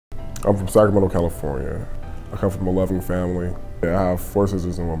I'm from Sacramento, California. I come from a loving family. I have 4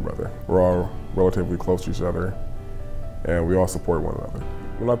 sisters and 1 brother. We're all relatively close to each other, and we all support one another.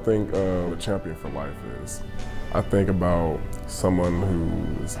 When I think of a champion for life is, I think about someone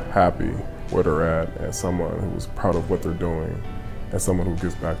who is happy where they're at, and someone who's proud of what they're doing, and someone who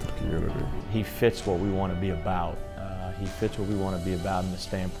gives back to the community. He fits what we want to be about. He fits what we want to be about in the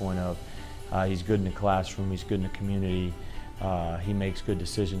standpoint of he's good in the classroom, he's good in the community, he makes good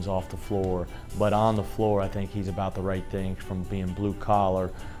decisions off the floor, but on the floor I think he's about the right things, from being blue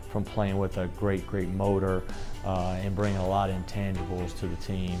collar, from playing with a great motor, and bringing a lot of intangibles to the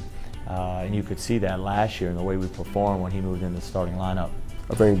team. And you could see that last year in the way we performed when he moved into the starting lineup.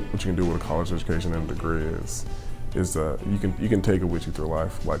 I think what you can do with a college education and a degree is you can take it with you through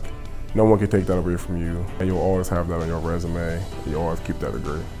life. Like, no one can take that away from you, and you'll always have that on your resume, and you'll always keep that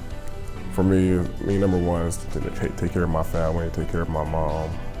degree. For me, number one is to take care of my family, take care of my mom,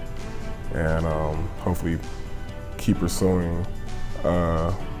 and hopefully keep pursuing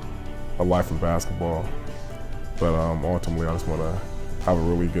a life in basketball. But ultimately, I just want to have a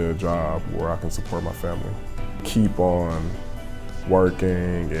really good job where I can support my family. Keep on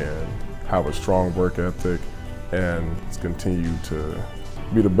working and have a strong work ethic, and continue to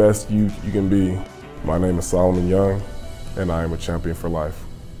be the best you can be. My name is Solomon Young, and I am a champion for life.